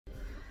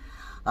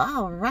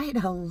All right,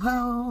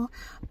 hello.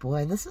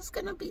 Boy, this is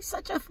going to be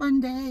such a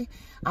fun day.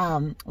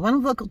 One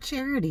of the local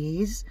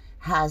charities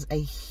has a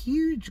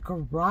huge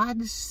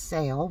garage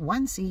sale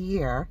once a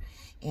year,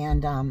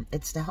 and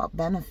it's to help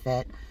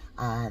benefit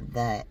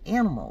the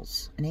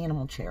animals, an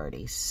animal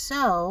charity.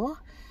 So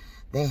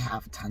they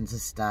have tons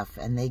of stuff,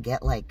 and they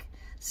get like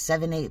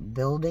 7-8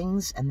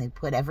 buildings, and they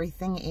put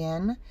everything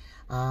in.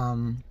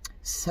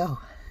 So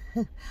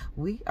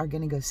we are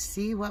going to go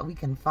see what we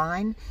can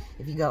find.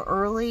 If you go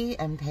early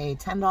and pay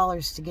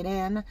 $10 to get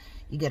in,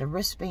 you get a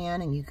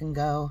wristband, and you can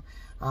go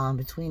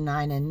between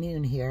 9 and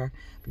noon here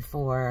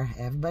before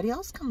everybody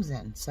else comes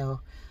in.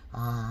 So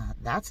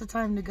that's the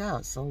time to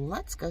go. So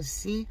let's go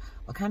see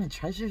what kind of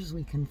treasures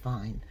we can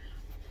find.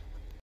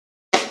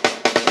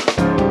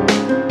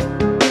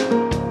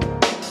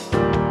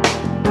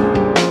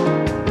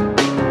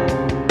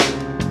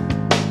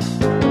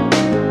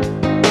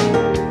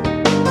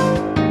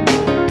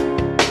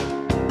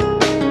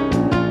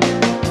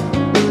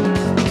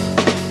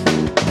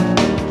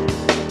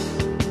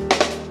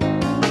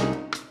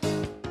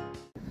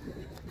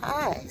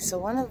 So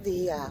one of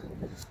the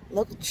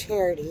local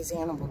charities,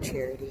 animal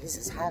charities,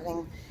 is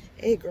having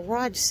a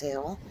garage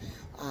sale.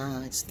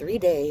 It's 3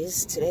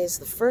 days. Today's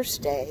the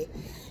first day.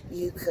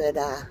 You could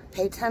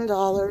pay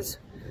 $10,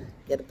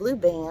 get a blue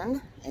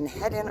band, and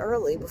head in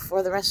early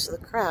before the rest of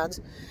the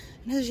crowds.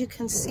 And as you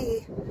can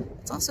see,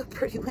 it's also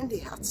pretty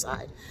windy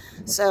outside.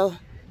 So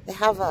they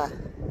have a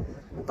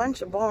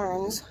bunch of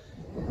barns,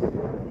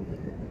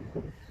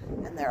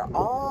 and they're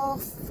all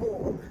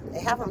full.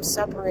 They have them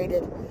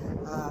separated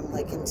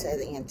like into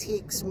the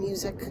antiques,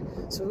 music.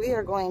 So we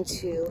are going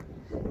to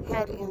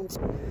head into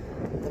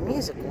the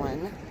music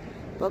one,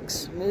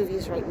 books,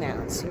 movies right now,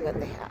 and see what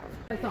they have.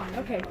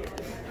 Okay.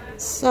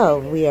 So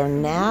we are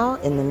now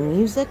in the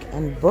music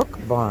and book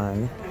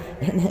barn.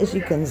 And as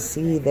you can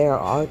see, there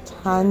are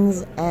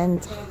tons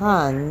and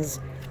tons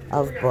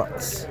of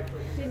books.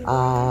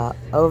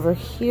 Over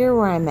here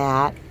where I'm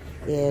at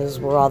is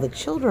where all the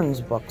children's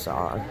books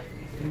are.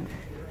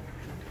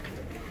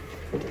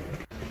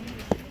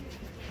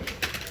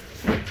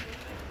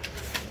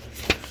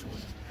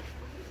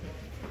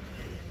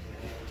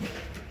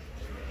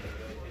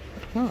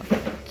 Oh,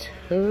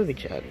 Toby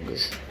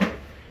Jugs,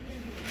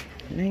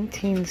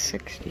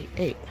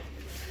 1968.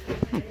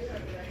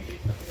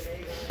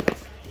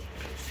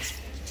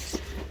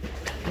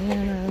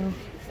 Piano.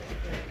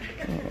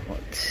 Oh,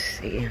 let's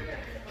see.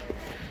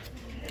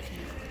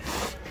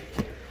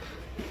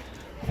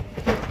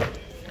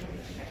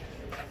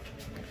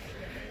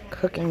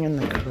 Cooking in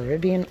the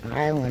Caribbean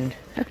island.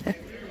 I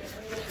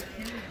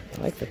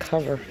like the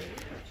cover.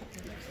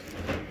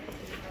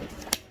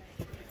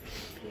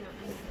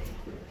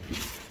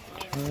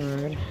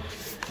 Card.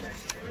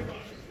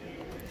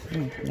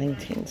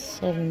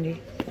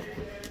 1970.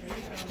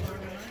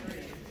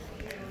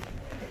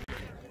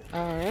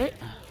 Alright.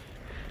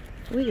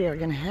 We are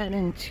going to head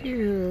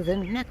into the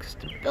next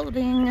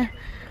building.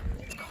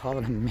 It's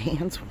called a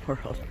man's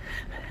world.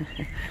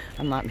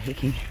 I'm not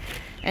making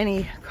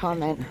any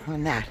comment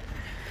on that.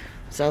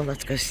 So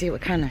let's go see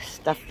what kind of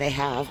stuff they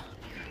have.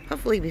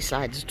 Hopefully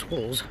besides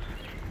tools.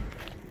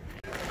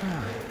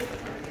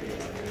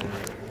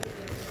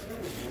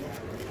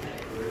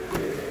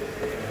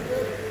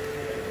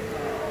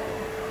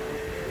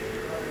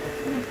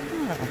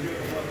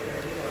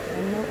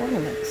 And no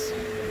ornaments.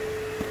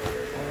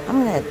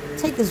 I'm going to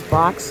take this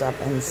box up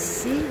and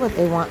see what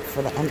they want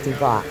for the empty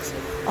box.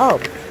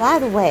 Oh, by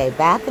the way,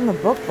 back in the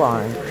book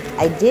barn,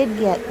 I did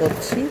get the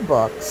 2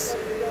 books,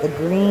 the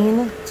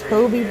green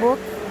Toby book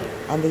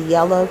and the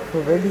yellow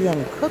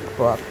Caribbean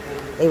cookbook.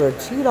 They were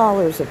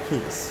 $2 a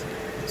piece.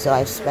 So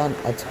I spent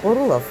a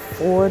total of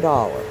 $4.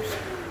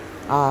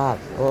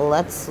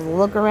 Let's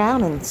look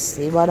around and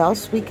see what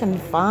else we can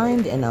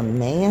find in a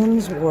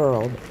man's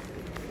world.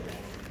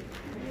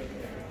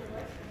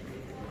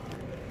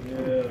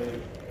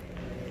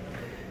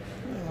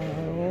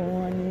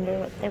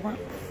 They want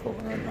for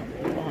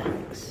the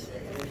box.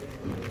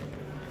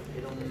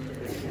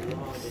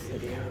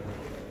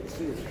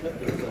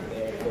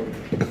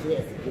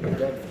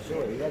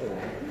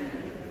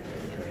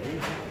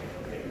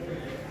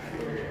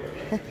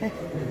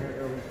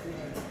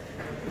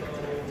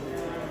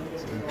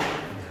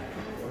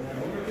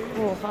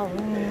 Cool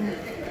Halloween.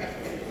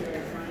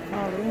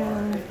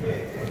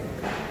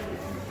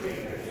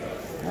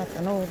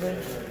 Nothing over.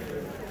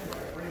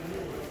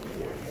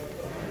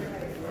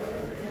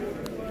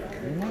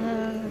 No,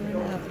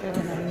 we're not going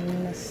to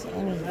miss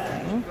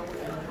anything.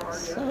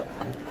 So,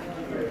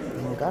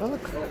 we gotta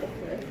look.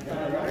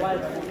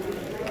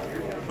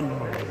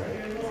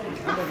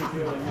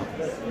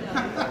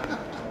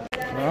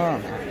 Oh,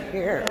 now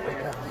here we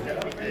go.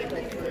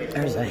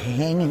 There's a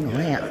hanging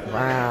lamp.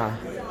 Wow.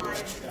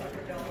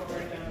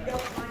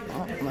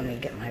 Oh, let me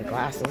get my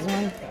glasses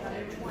on.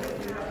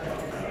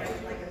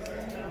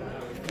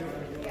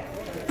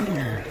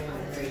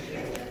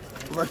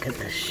 Look at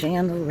the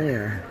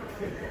chandelier.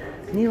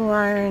 New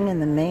wiring in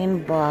the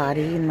main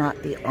body,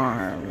 not the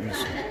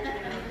arms.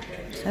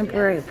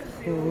 Temporary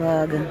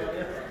plug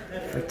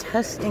For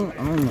testing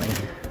only.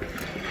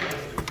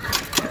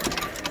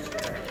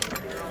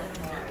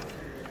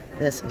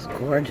 This is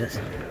gorgeous.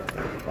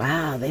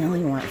 Wow, they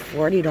only want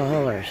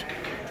 $40.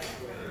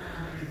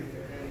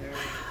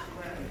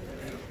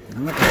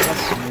 And look at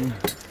this one.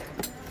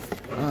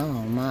 Oh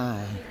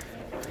my.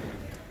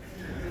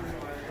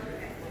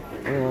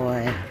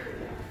 Boy.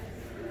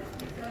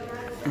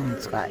 And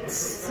it's got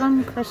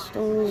some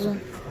crystals,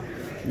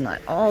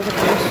 not all the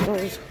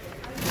crystals.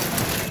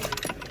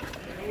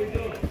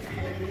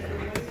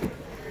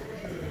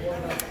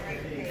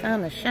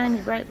 Found a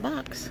shiny bright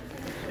box.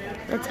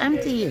 It's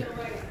empty.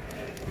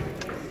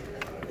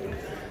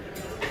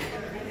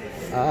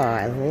 Oh,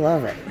 I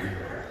love it.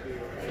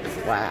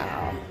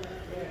 Wow.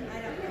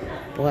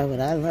 Boy, would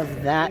I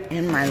love that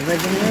in my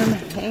living room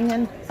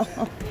hanging.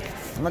 Oh,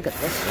 look at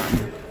this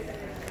one.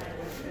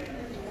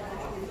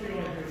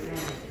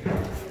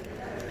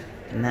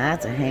 And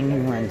that's a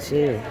hanging one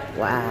too.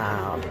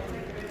 Wow.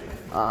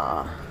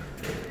 Oh.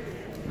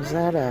 Is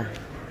that a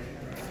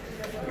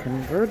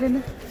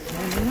converted?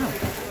 I don't know.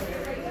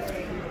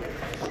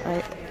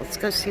 Alright, let's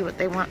go see what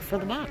they want for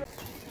the box.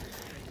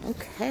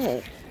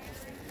 Okay.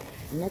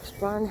 Next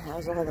barn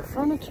has all the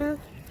furniture.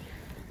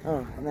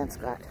 Oh, and that's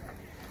got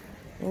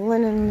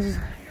linens,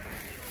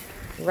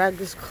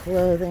 rugs,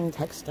 clothing,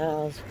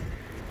 textiles.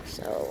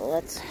 So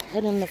let's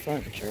head in the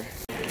furniture.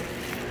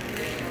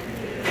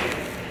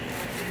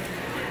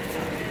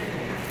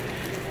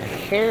 The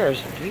chair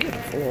is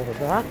beautiful, the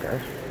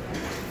rocker.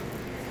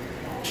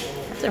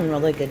 It's in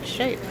really good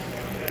shape.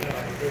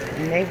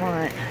 And they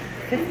want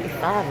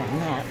 $55 on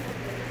that.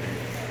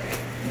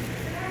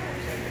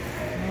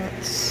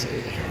 Let's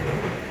see.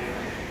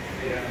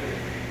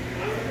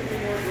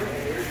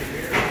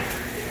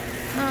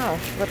 Oh,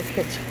 what a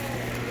kid's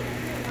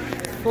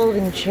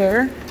folding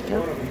chair.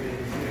 Yep.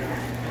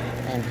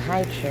 And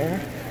high chair.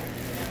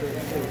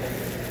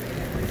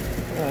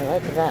 Oh, I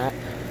like that.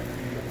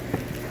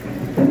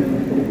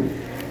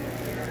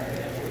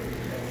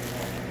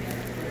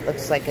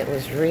 Looks like it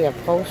was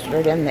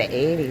reupholstered in the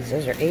 80s.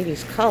 Those are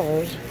 80s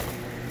colors.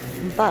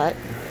 But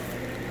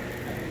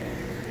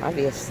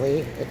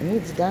obviously it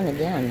needs done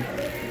again.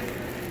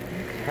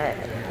 Okay.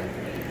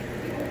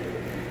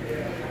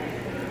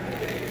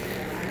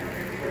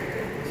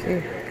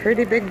 See,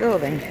 pretty big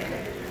building.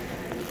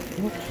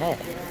 Okay.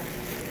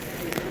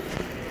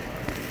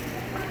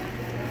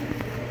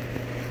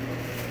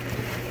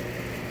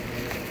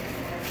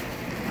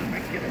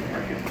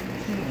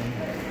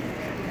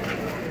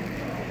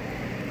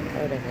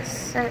 Out of a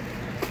set.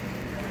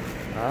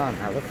 Oh,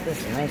 now look at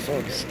this nice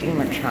old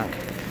steamer trunk.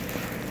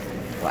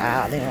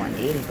 Wow, they want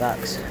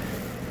 $80.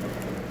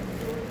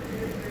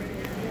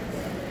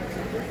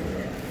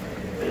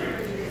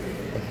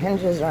 The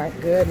hinges aren't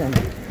good, and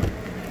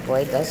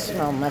boy, it does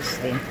smell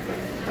musty.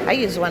 I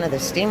use one of the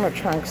steamer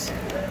trunks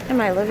in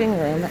my living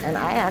room, and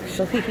I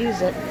actually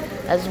use it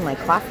as my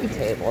coffee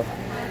table.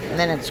 And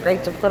then it's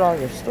great to put all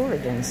your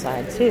storage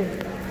inside, too.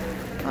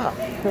 Oh,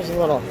 here's a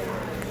little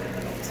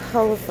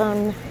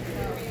telephone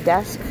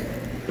desk.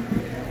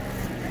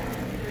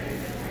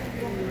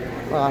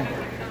 Well,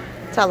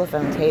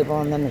 telephone table,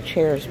 and then the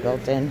chair's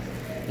built in.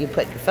 You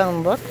put your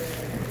phone book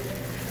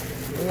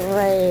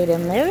right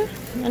in there,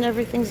 and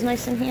everything's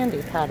nice and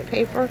handy. Pad of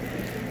paper,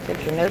 put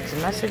your notes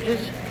and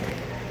messages.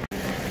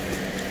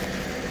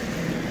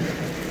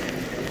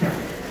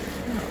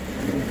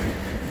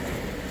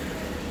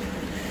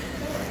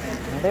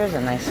 Now there's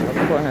a nice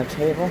little corner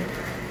table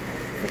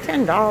for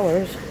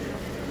 $10.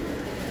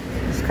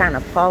 Just kind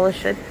of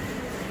polish it.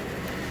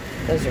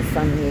 Those are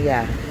from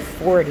the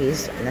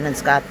 40s, and then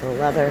it's got the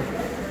leather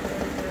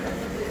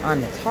on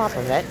the top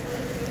of it.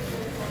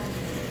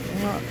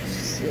 Let's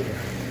see.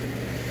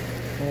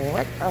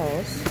 What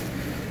else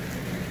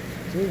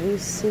do we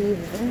see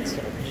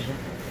vintage?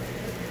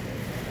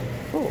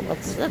 Oh,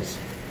 what's this?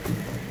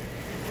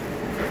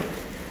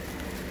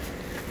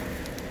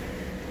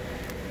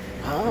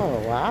 Oh,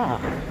 wow.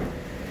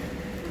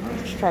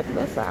 Let's check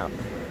this out.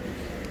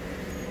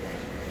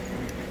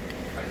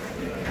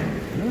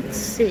 Let's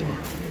see.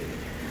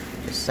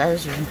 It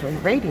says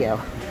radio.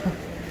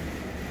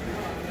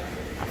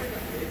 A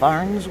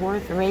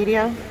Farnsworth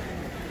radio.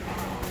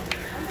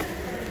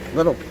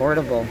 Little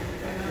portable.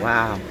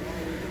 Wow.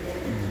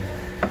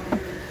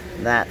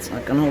 That's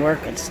not gonna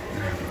work. It's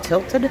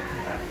tilted.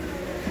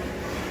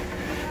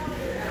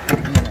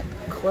 And it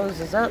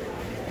closes up.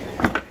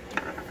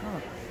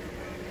 Oh.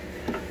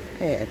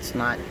 Hey, it's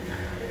not.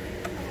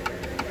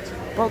 It's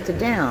bolted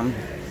down.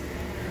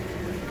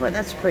 Boy,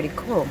 that's pretty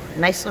cool.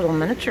 Nice little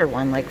miniature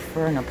one, like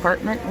for an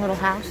apartment, little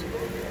house.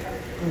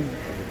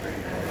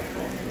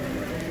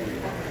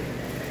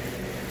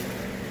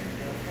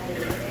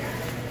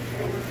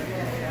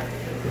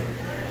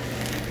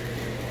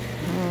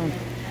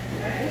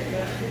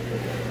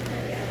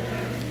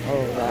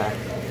 Oh,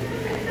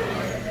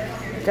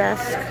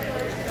 desk.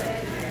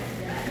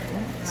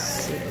 Let's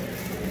see.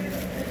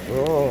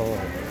 Oh.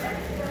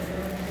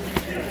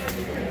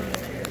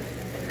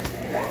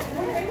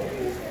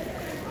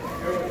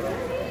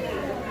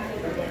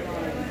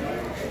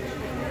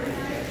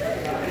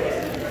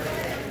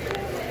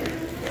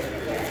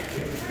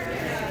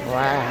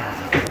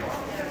 Wow.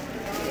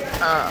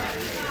 Oh.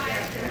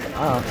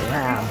 Oh,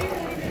 wow.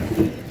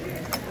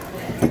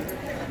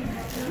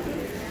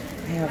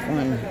 I have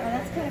one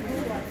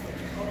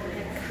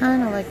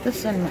kind of like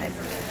this in my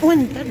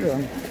one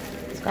bedroom.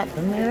 It's got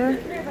the mirror.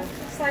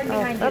 Slide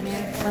behind you,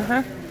 man.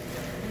 Uh-huh.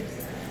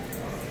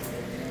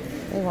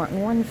 They want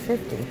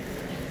 150.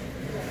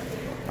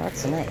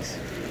 That's nice.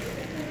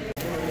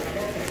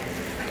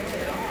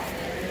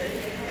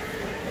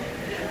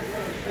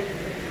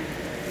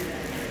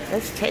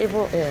 This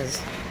table is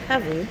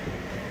heavy.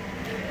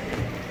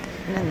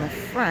 And in the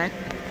front,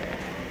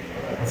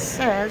 it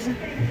says,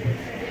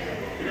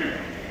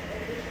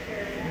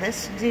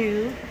 "This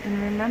due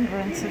in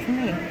remembrance of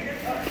me."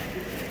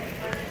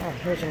 Oh,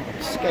 here's a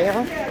little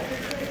scale.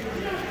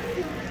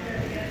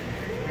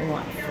 We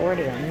want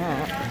 40 on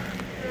that.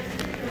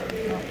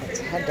 Well,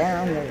 let's head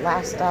down the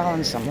last aisle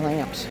and some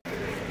lamps.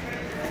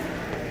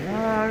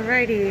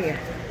 Alrighty.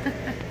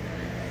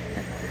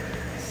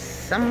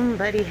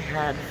 Somebody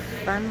had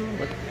fun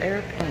with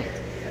their paint.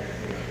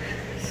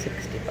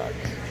 $60.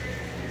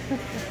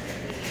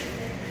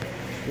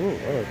 Ooh,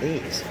 what are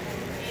these?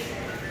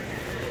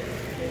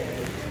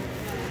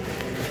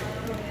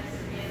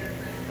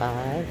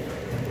 $5.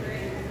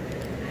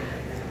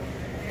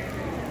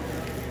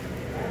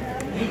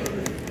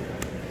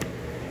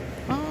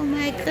 Oh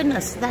my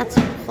goodness, that's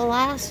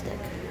plastic.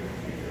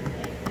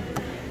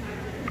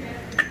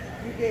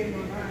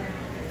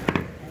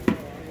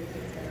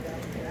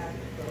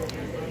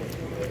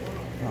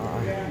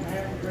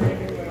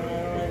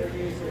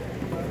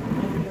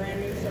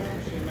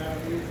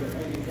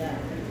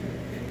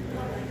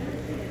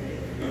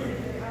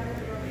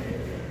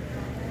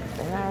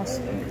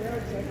 Plastic.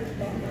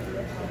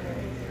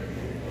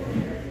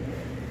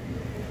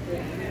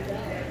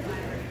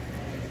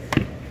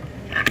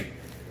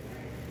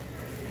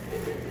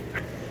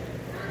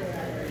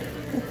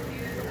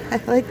 I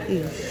like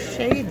these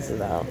shades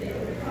though.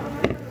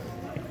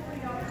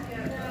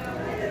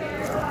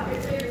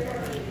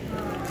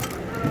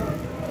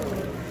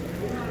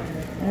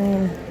 I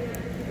mean,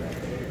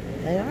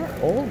 they are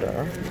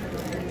older.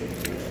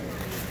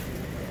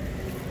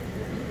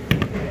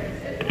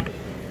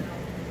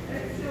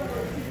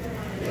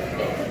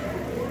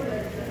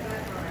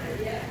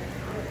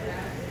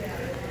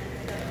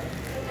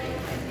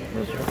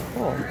 Those are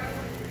cool.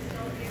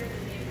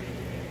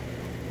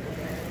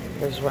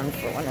 There's one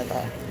for one of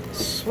the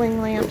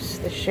swing lamps,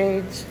 the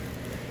shades.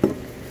 Ooh,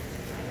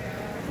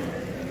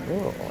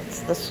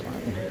 what's this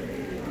one?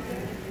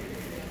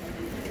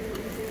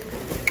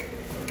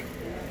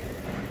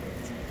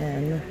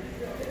 And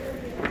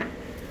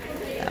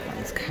that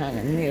one's kind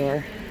of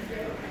newer.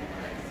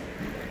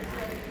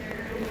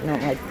 I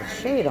don't like the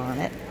shade on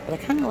it, but I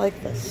kind of like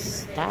the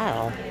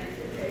style.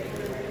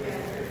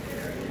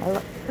 I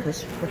like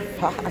this for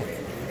 $5.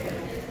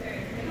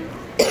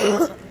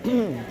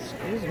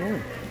 Excuse me.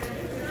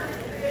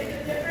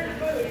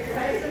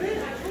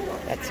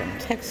 Got some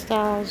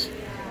textiles.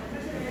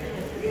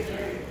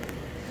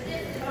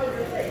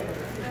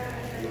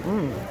 I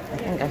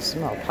think I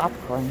smell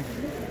popcorn.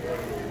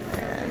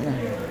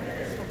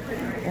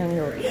 And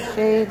your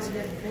shades.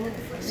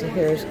 So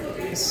here's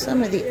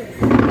some of the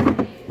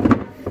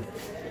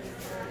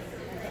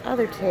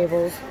other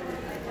tables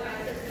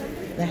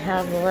that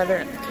have the leather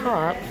at the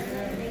top.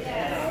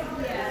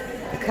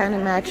 It kind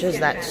of matches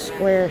that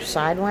square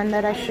side one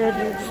that I showed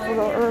you just a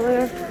little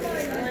earlier.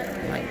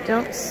 And I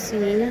don't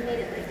see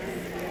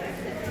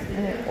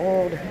any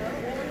old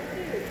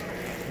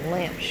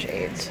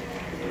lampshades.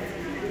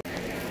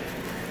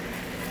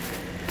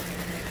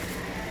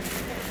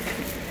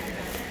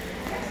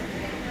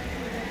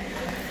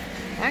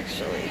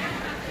 Actually,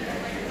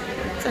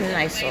 it's a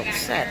nice little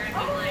set.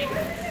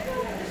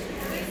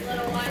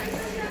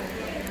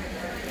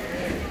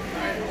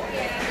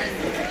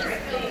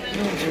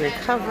 Needs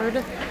recovered,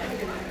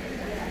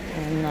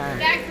 and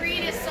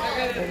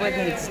the wood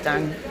needs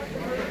done.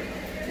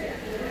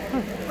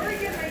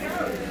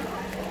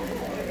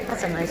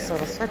 That's a nice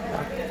little set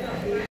though.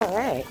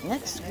 Alright,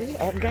 next we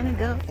are gonna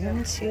go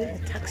into the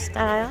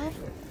textile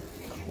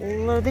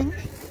clothing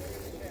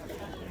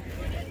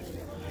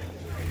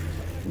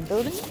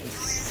building and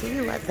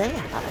see what they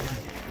have.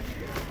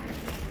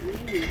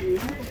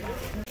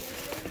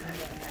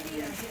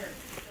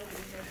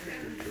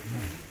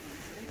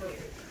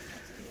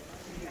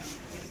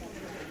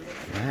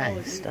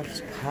 Nice,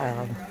 stuff's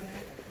piled.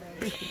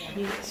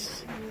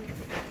 Sheets.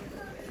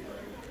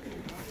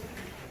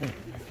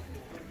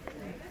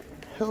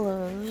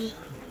 Pillows.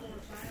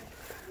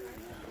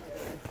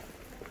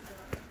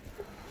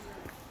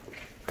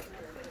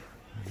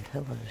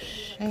 Pillow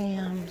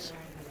shams.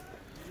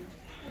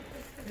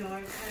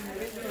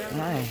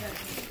 Nice.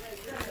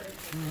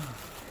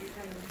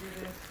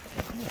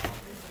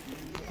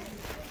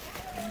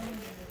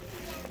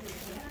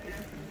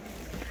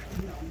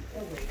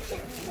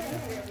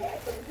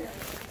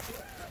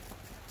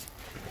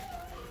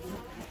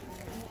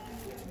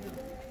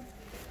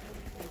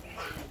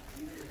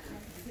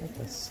 Like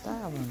the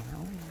style on that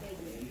one.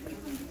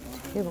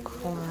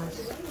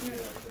 Tablecloths.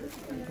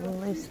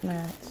 Lace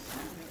mats.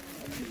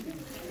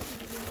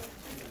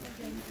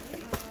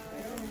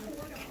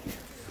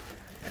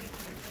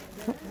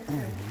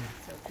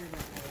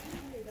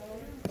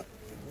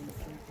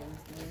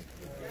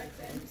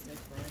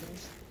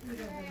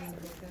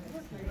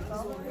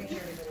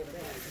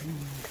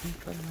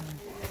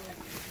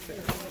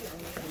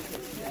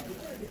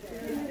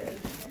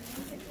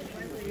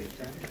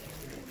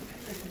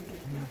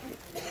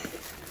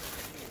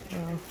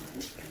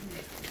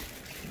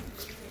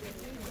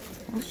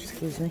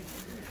 Excuse me.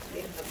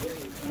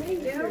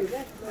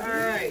 All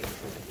right.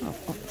 Oh,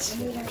 let's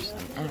see, there's some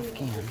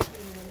Afghan.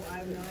 I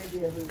have no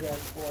idea who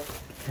that's for.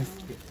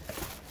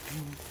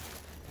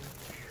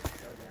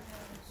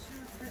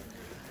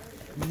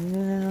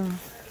 No,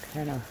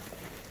 kind of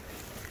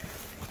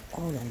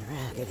old and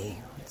raggedy.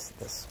 What's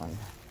this one?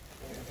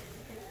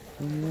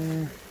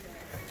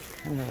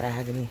 Kind of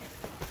raggedy.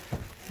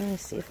 Let me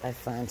see if I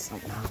find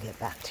something. I'll get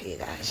back to you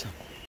guys.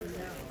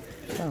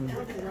 Some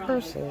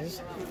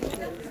purses.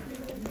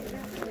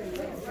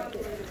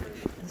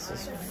 This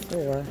is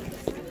 4.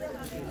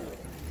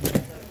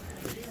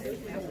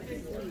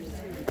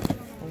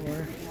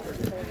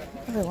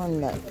 Another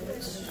one, that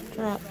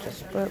strap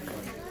just broke.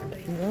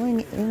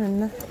 Going in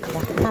the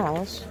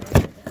house.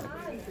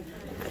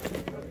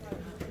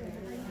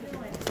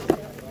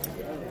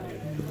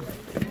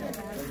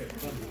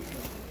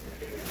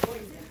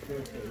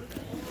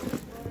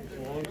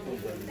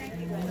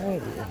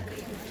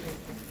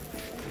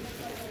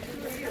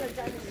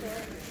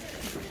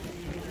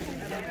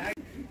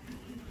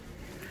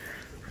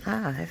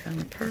 Ah, I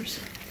found a purse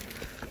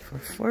for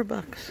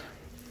 $4.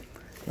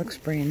 Looks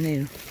brand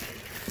new.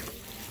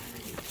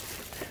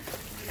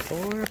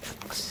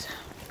 $4.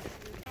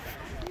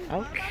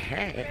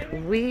 Okay,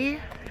 we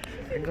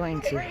are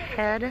going to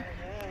head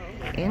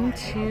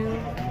into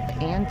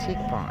Antique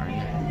Barn,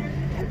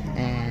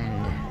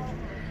 and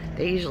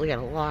they usually got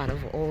a lot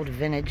of old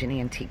vintage and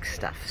antique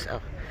stuff, so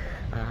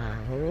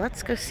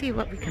let's go see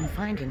what we can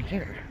find in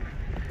here.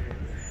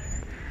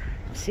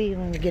 I'll see you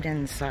when we get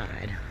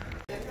inside.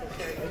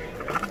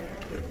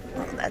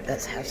 Oh, that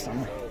does have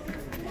some.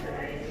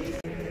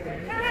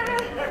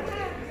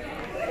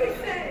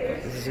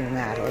 Zoom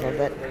out a little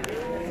bit.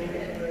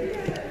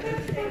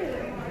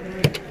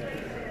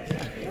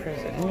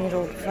 There's a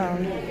needle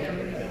phone.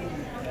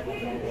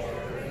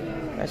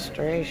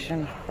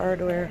 Restoration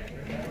hardware.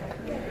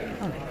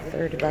 Oh,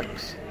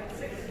 $30.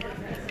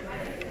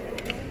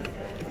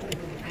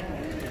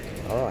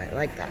 Oh, I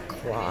like that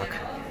clock.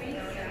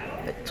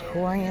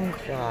 Victorian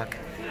clock.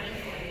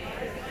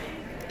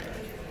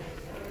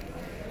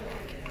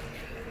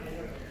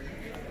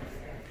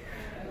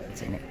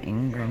 It's an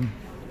Ingram.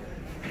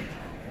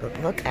 But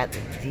look at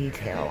the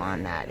detail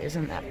on that.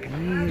 Isn't that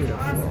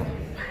beautiful?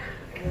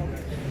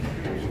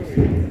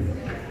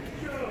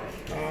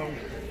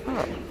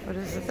 Oh, what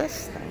is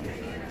this thing?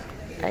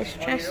 Ice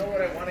chest?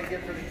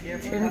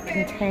 Tin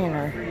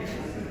container.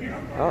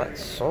 Oh,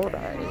 it's sold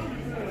already.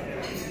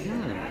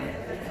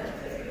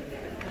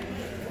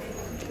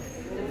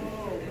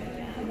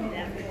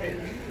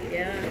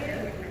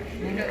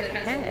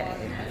 Okay.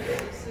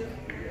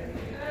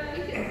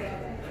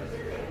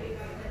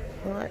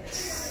 Let's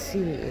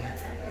see.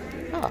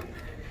 Oh,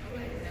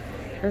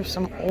 here's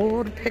some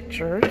old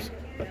pictures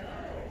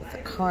with a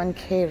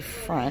concave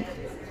front.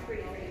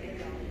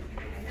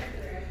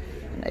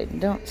 And I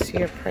don't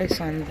see a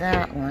price on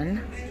that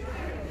one.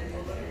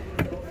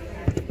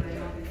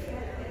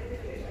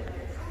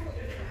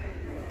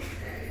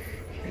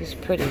 He's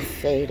pretty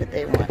faded.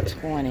 They want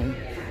 20.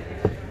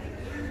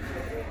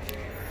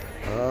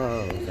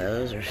 Oh,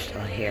 those are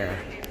still here.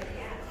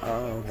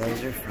 Oh,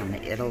 those are from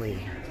Italy.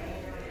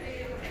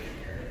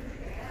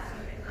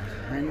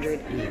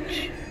 100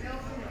 each.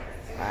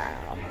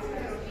 Wow.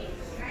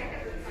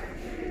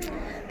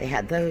 They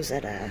had those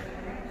at a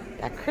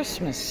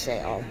Christmas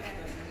sale.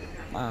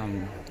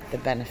 The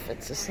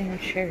benefits the same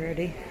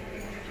charity.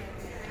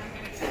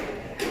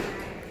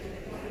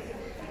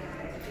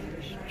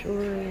 There's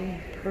jewelry,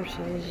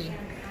 purses.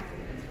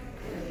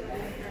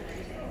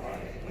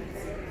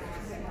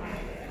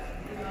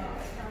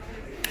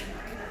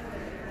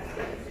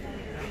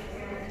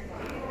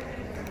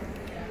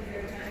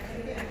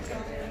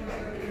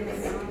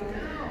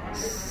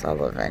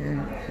 Sullivan,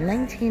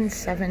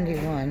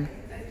 1971.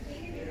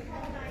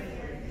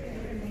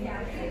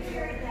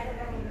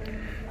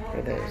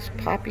 For those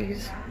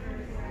poppies,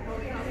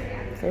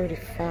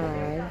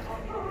 35.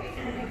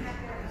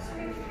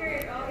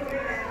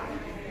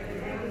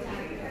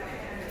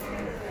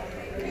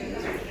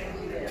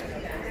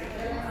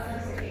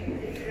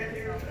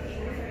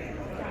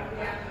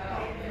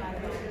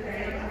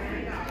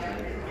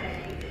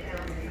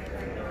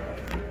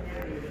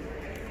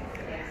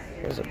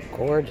 There's a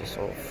gorgeous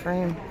old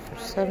frame for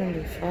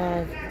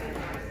 75.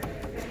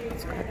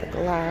 It's got the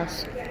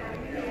glass.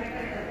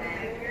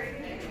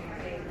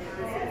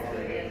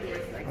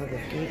 All the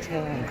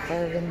detail and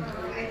carving.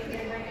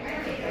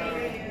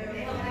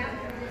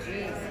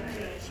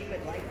 She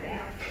would like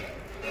that.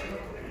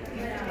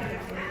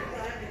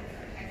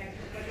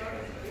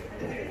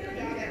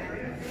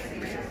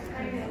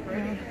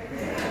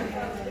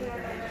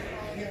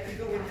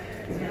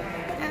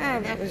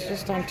 was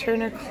just on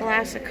Turner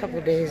Class a couple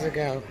days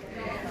ago.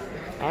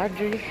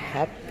 Audrey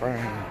Hepburn.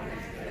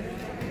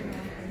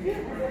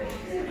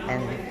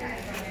 And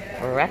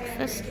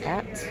Breakfast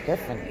at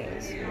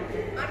Tiffany's.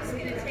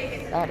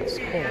 That is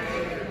cool.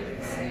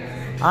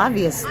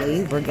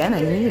 Obviously, we're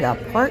gonna need a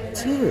part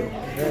 2,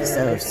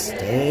 so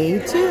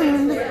stay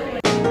tuned.